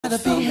Hey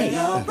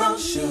Girl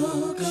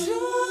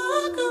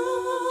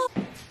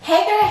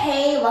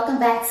Hey, welcome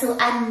back to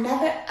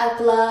another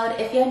upload.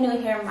 If you're new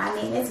here, my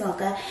name is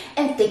Mocha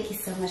and thank you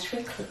so much for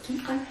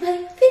clicking on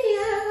my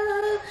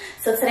video.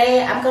 So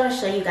today I'm going to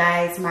show you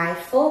guys my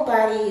full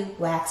body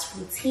wax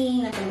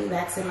routine. I'm going to be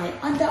waxing my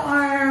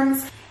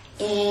underarms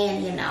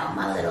and, you know,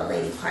 my little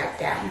lady part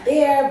down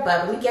there.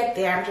 But when we get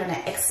there, I'm going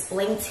to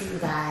explain to you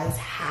guys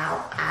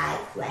how I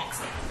wax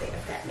down there,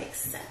 if that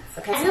makes sense.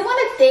 Okay. I do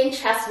want to thank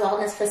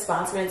TressWellness for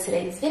sponsoring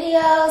today's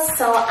video.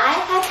 So I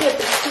have the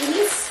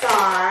Bikini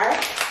Star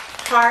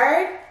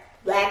hard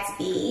wax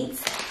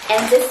beads,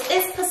 and this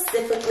is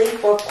specifically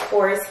for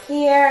coarse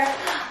hair.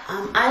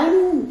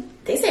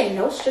 They say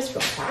no stress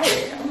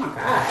required. Oh my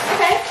god.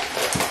 Okay,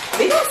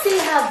 we're gonna see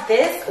how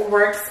this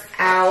works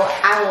out.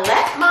 I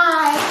let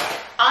my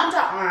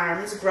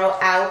underarms grow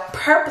out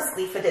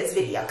purposely for this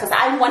video because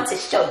I want to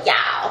show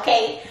y'all.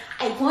 Okay,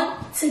 I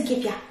want to give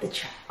y'all the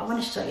try. I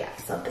want to show y'all.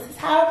 So this is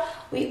how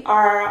we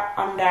are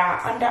under our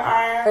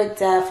underarm. We're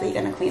definitely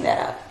gonna clean that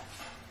up.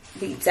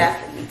 We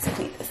definitely need to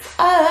clean this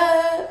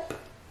up.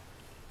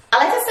 I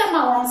like to set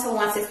my room to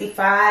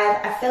 165.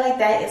 I feel like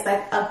that is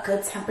like a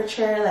good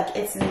temperature. Like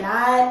it's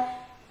not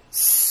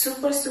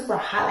super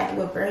hot like it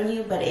would burn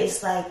you, but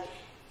it's like,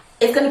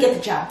 it's gonna get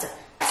the job done.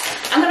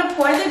 I'm gonna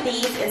pour the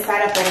beads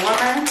inside of the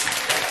warmer.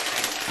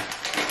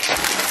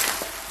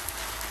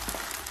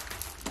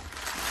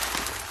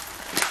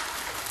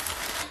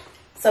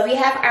 So we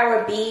have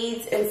our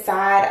beads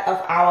inside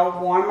of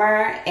our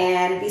warmer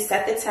and we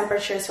set the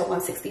temperature to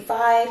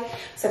 165.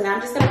 So now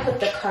I'm just gonna put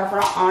the cover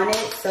on it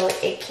so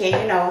it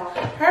can, you know,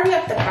 hurry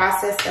up the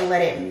process and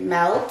let it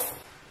melt.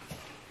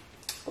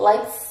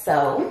 Like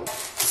so.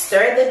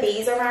 Stir the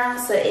beads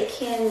around so it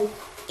can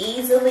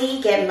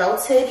easily get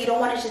melted. You don't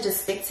want it to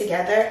just stick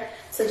together.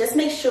 So just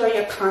make sure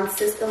you're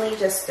consistently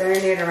just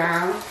stirring it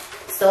around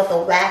so the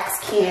wax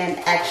can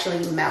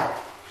actually melt.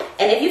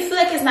 And if you feel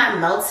like it's not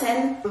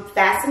melting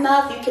fast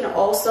enough, you can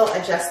also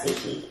adjust the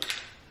heat.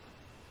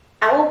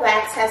 Our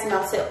wax has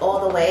melted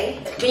all the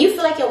way. When you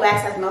feel like your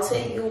wax has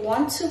melted, you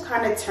want to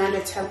kind of turn the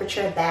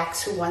temperature back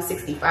to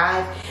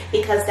 165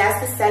 because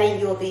that's the setting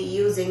you'll be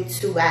using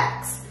to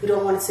wax. We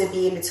don't want it to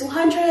be in the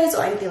 200s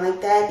or anything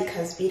like that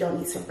because we don't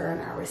need to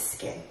burn our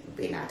skin.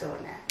 We're not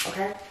doing that,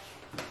 okay?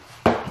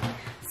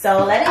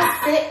 So let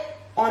it sit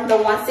on the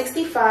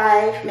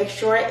 165. Make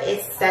sure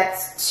it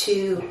sets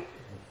to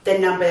the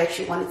number that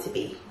you want it to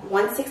be.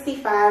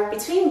 165,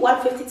 between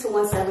 150 to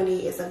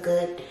 170 is a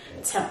good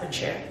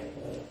temperature.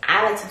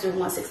 I like to do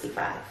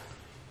 165.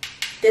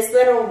 This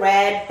little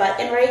red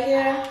button right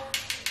here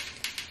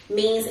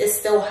means it's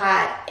still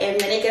hot.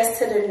 And when it gets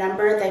to the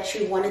number that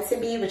you want it to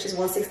be, which is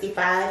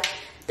 165,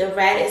 the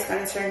red is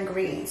gonna turn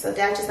green. So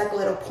that's just like a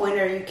little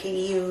pointer you can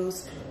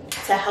use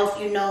to help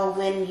you know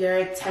when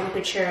your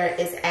temperature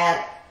is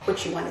at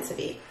what you want it to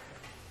be.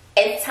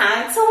 It's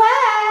time to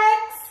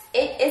wax.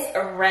 It is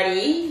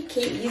ready.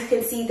 You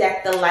can see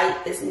that the light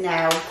is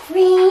now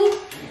green.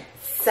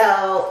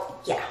 So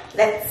yeah,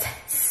 let's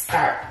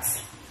start.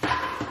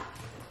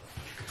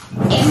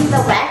 In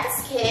the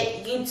wax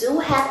kit, you do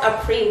have a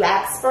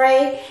pre-wax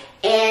spray,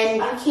 and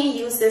you can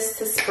use this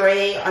to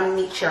spray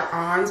underneath your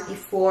arms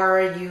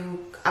before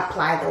you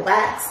apply the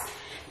wax.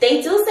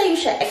 They do say you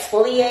should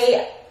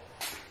exfoliate.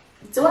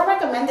 Do I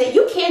recommend it?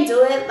 You can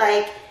do it.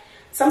 Like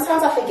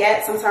sometimes I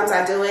forget, sometimes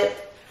I do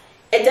it.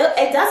 It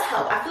does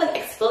help. I feel like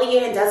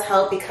exfoliating does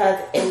help because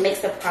it makes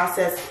the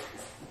process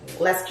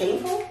less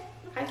painful,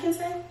 I can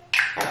say.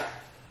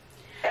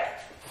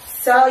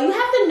 So you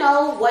have to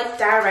know what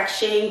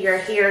direction your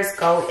hairs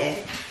go in.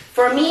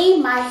 For me,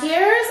 my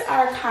hairs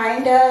are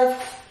kind of,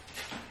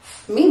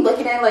 me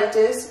looking at it like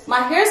this,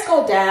 my hairs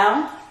go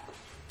down.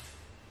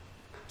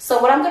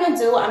 So what I'm gonna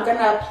do, I'm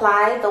gonna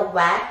apply the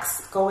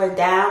wax going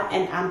down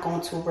and I'm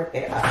going to rip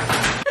it up.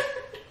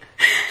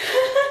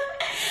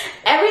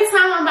 Every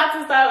time I'm about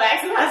to start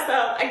waxing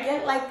myself, I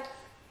get like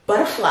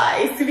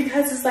butterflies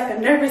because it's like a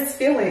nervous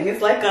feeling.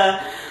 It's like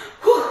a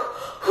whew,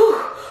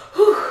 whew,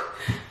 whew.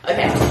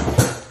 Okay.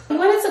 You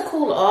want it to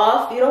cool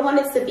off. You don't want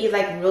it to be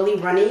like really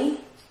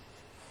runny.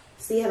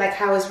 See like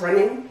how it's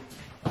running?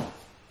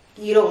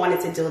 You don't want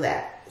it to do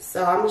that.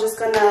 So I'm just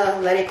gonna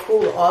let it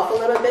cool off a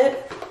little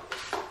bit.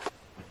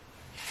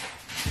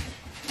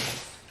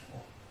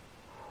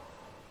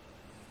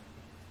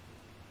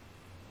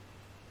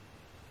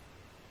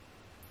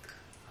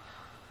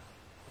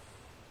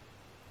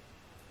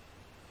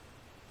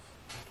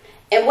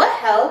 And what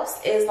helps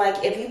is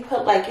like if you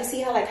put like, you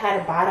see how like how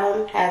the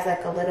bottom has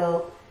like a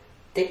little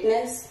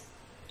thickness?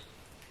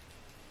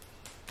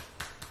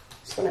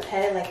 Just gonna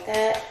pat it like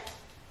that.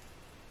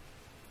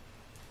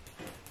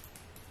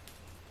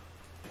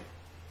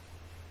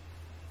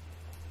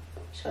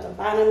 So the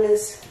bottom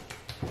is,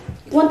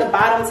 you want the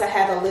bottom to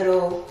have a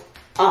little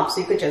so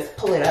you could just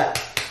pull it up.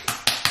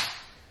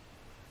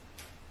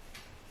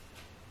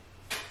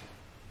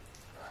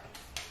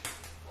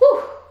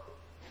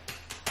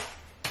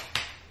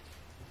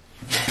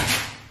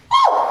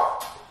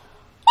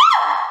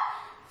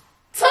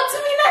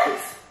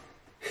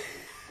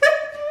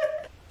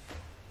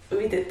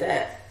 did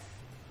that.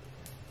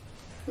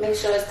 Make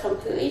sure it's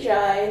completely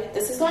dry.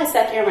 This is my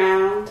second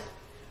round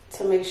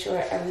to make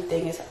sure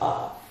everything is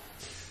off.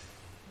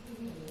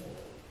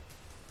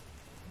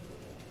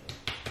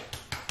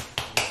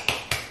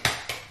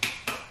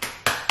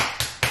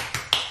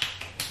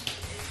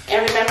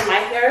 And remember, my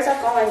hairs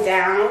are going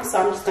down, so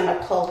I'm just gonna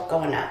pull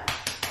going up.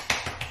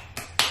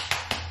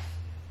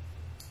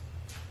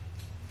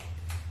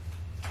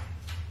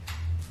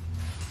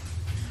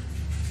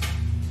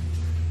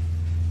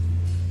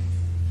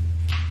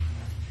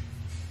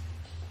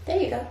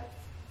 There you go.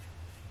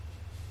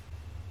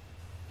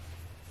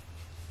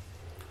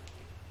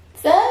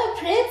 So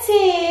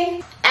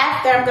pretty.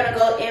 After, I'm gonna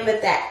go in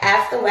with that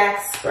after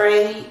wax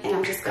spray, and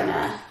I'm just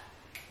gonna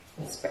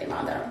spray my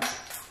underarms.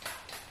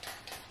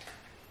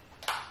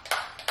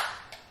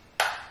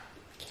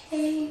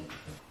 Okay.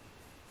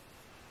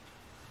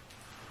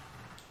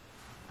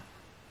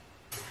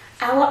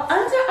 Our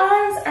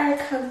underarms are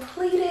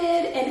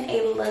completed, and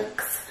it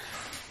looks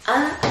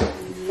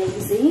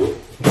amazing.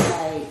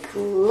 Like,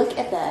 look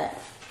at that.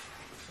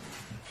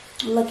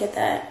 Look at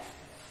that.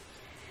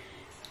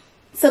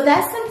 So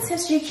that's some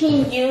tips you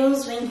can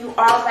use when you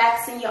are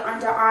waxing your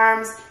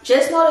underarms.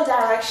 Just know the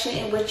direction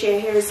in which your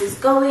hairs is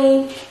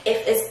going.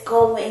 If it's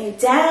going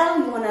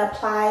down, you want to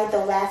apply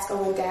the wax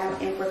going down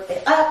and rip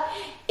it up.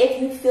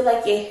 If you feel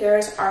like your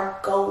hairs are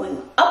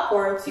going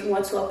upwards, you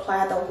want to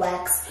apply the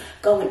wax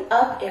going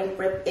up and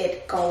rip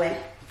it going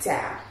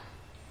down.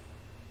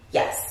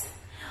 Yes.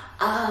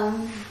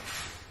 And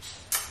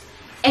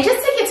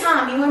just take your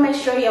time. You want to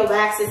make sure your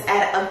wax is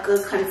at a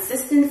good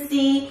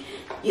consistency.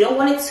 You don't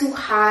want it too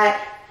hot.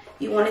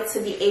 You want it to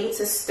be able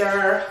to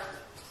stir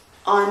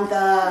on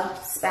the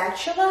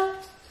spatula.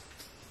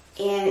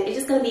 And it's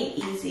just going to be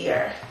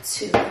easier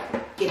to,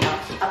 you know,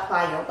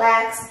 apply your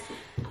wax.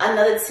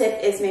 Another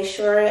tip is make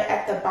sure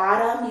at the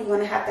bottom, you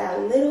want to have that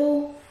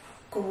little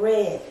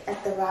grid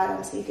at the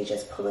bottom so you can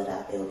just pull it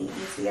up. It will be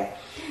easier.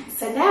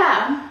 So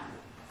now,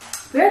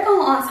 we're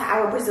going on to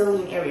our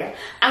Brazilian area.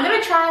 I'm going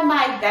to try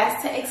my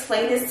best to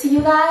explain this to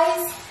you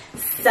guys.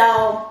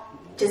 So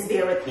just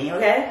bear with me,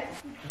 okay?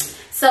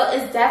 So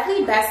it's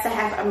definitely best to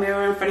have a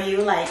mirror in front of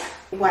you like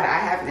what I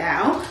have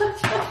now.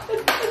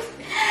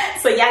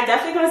 So y'all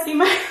definitely going to see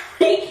my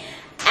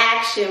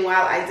reaction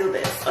while I do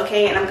this,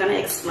 okay? And I'm going to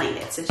explain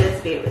it, so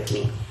just bear with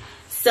me.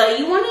 So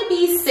you want to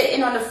be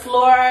sitting on the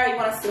floor, you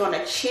want to sit on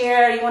a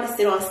chair, you want to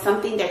sit on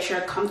something that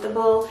you're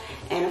comfortable,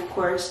 and of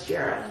course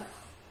your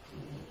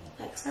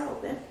legs are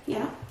open, you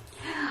know.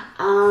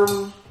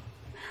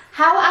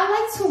 How I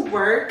like to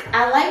work,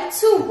 I like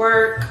to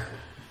work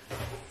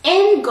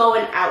in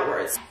going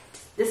outwards.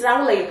 This is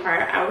our lady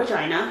part, our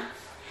vagina.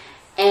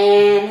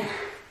 And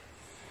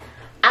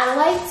I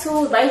like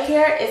to, right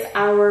here is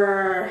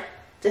our,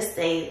 just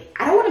say,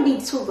 I don't want to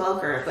be too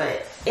vulgar,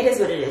 but it is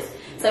what it is.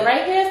 So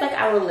right here is like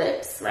our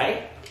lips,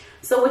 right?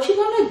 So what you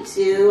want to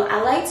do,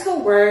 I like to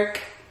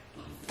work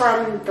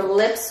from the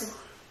lips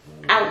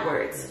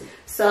outwards.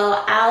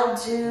 So I'll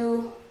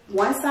do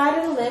one side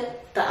of the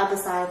lip, the other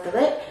side of the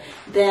lip.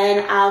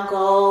 Then I'll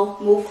go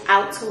move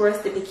out towards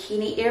the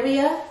bikini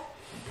area.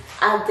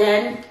 I'll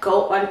then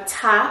go on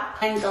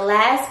top. And the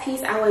last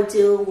piece I would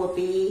do will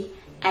be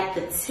at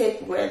the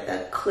tip where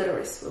the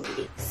clitoris will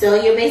be. So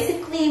you're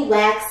basically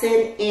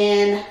waxing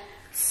in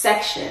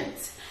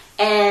sections.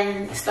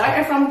 And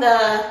starting from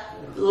the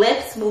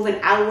lips, moving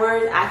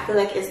outward, I feel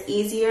like it's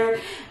easier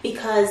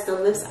because the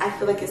lips, I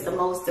feel like it's the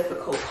most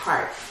difficult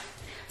part.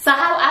 So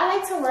how I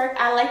like to work,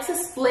 I like to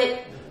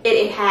split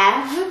it in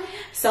half.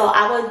 So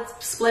I would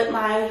split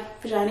my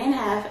vagina in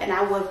half and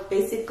I would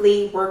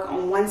basically work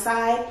on one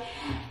side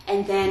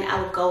and then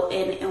I would go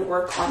in and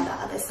work on the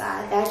other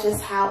side. That's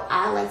just how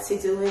I like to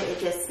do it. It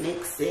just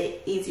makes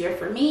it easier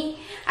for me.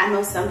 I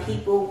know some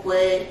people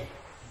would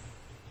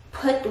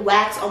put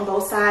wax on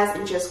both sides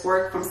and just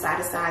work from side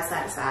to side,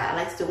 side to side. I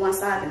like to do one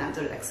side and I'll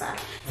do the next side.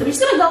 So we're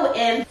just gonna go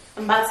in.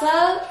 I'm about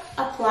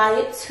to apply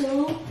it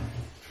to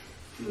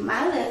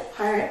my lip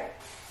part.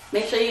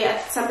 Make sure you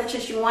have the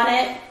temperatures you want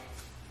it.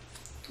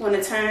 You want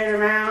to turn it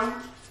around.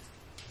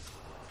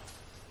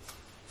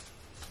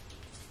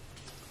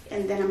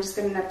 And then I'm just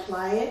going to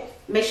apply it.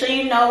 Make sure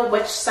you know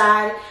which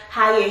side,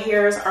 how your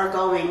hairs are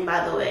going,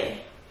 by the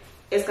way.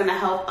 It's going to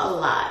help a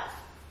lot.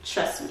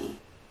 Trust me.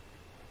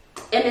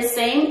 And the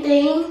same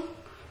thing,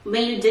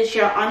 when you did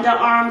your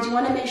underarms, you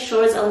want to make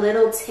sure it's a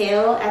little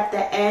tail at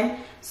the end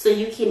so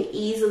you can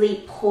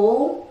easily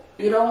pull.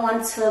 You don't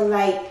want to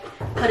like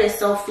put it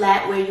so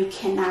flat where you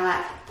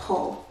cannot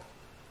pull.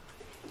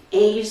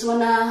 And you just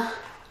want to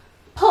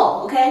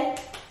pull, okay?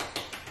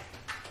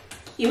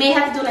 You may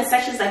have to do it in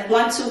sections like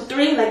 1, 2,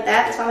 3, like that.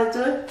 That's how I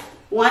do it.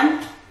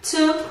 1,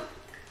 2.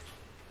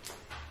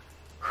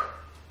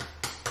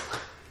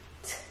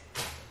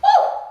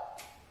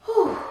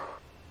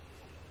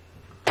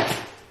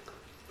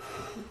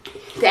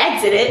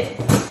 That did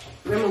it.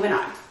 We're moving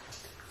on.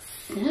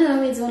 Now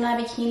we're doing our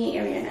bikini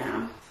area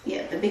now.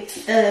 Yeah,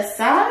 the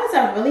sides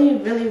are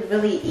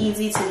really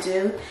easy to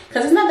do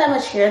because there's not that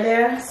much hair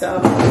there. So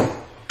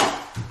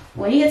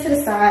when you get to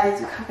the sides,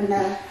 you kind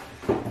of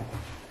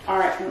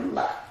are in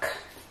luck.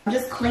 I'm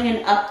just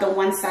cleaning up the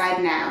one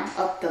side now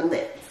of the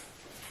lip.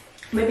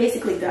 We're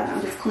basically done.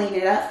 I'm just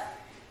cleaning it up,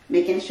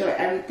 making sure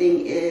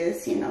everything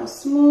is, you know,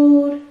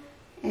 smooth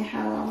and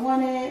how I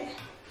want it.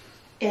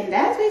 And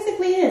that's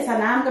basically it. So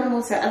now I'm gonna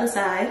move to the other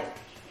side.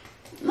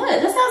 Look,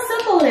 that's how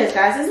simple it is,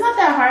 guys. It's not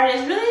that hard.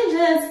 It's really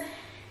just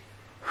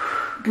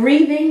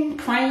breathing,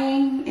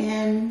 praying,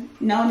 and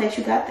knowing that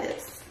you got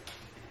this.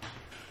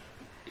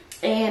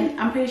 And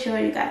I'm pretty sure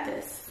you got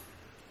this.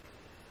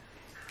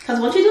 Because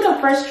once you do the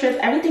first strip,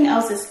 everything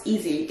else is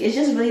easy. It's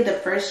just really the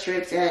first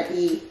strips that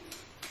be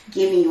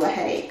giving you a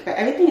headache. But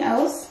everything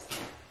else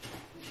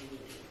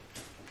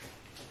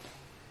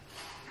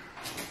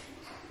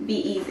be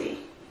easy.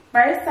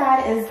 First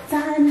side is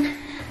done.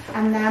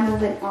 I'm now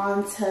moving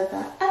on to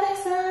the other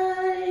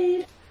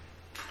side.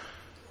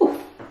 Ooh,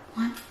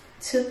 1,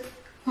 2,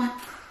 1.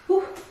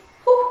 Ooh,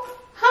 ooh,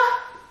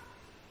 ha.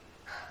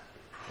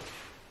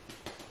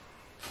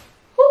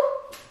 Ooh,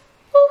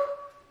 ooh.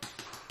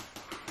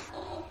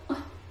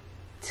 1,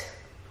 2.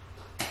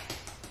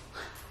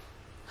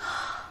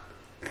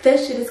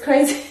 This shit is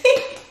crazy.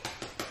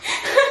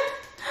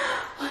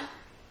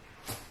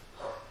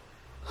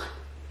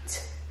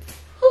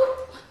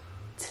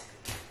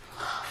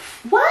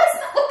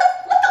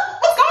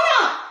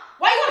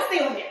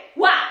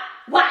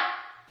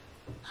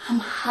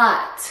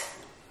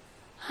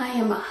 I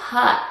am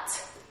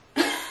hot.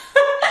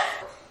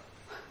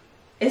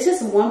 It's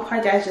just one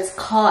part that's just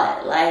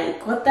caught.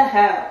 Like, what the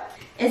hell?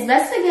 It's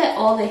best to get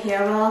all the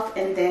hair off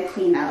and then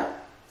clean up.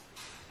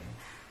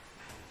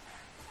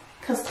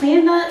 Because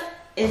cleaning up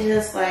is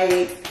just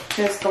like,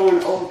 just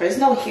going over. There's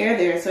no hair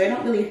there, so it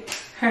don't really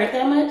hurt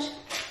that much.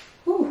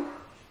 Whew.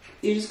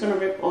 You're just gonna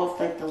rip off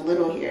like the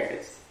little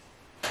hairs.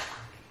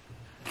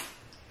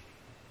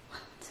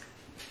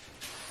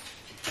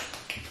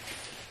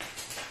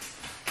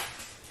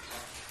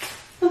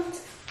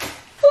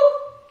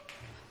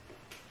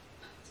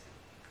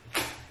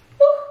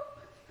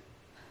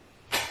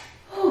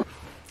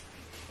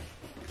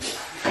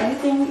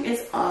 Everything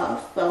is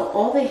off. Well,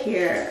 all the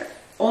hair,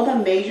 all the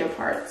major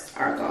parts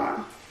are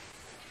gone,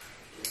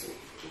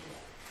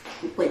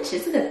 which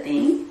is a good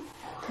thing.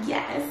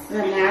 Yes. So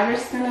now we're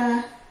just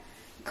gonna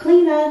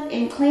clean up,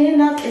 and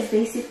cleaning up is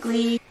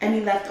basically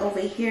any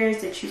leftover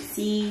hairs that you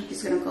see. You're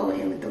just gonna go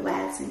in with the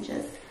wax and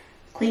just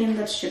clean it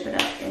up, strip it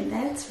up, and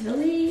that's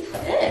really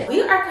it.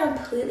 We are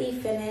completely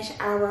finished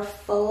our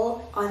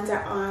full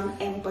underarm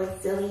and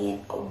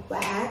Brazilian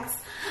wax.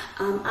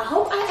 I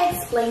hope I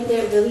explained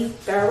it really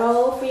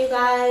thorough for you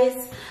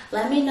guys.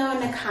 Let me know in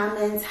the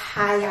comments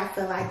how y'all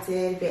feel I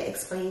did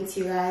explain to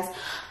you guys.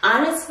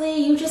 Honestly,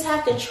 you just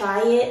have to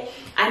try it.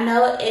 I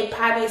know it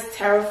probably is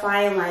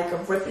terrifying,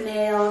 like ripping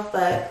it off,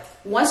 but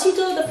once you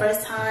do it the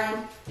first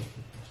time,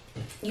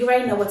 you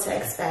already know what to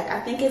expect. I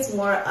think it's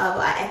more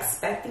of an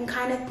expecting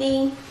kind of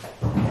thing.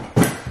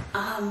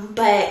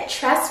 But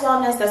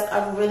TressWellness does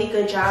a really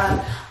good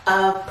job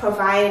of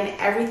providing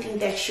everything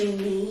that you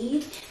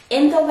need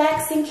in the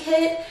waxing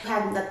kit. You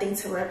have nothing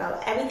to worry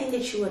about. Everything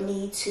that you will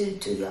need to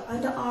do your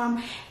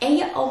underarm and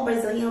your own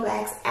Brazilian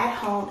wax at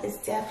home is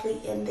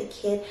definitely in the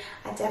kit.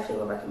 I definitely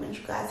would recommend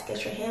you guys to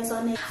get your hands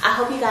on it. I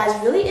hope you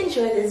guys really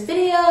enjoyed this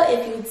video.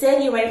 If you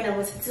did, you already know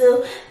what to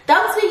do.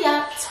 Thumbs me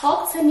up.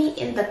 Talk to me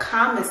in the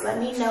comments. Let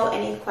me know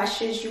any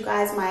questions you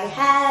guys might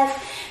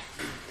have.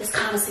 Just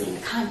comment in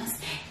the comments.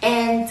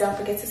 And don't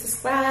forget to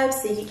subscribe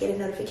so you get a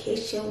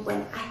notification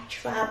when I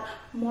drop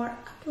more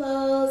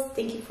uploads.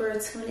 Thank you for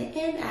tuning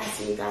in. I'll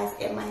see you guys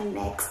in my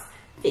next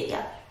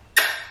video.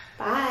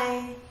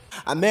 Bye.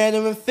 I met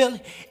her in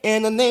Philly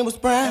and her name was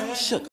Brown Sugar.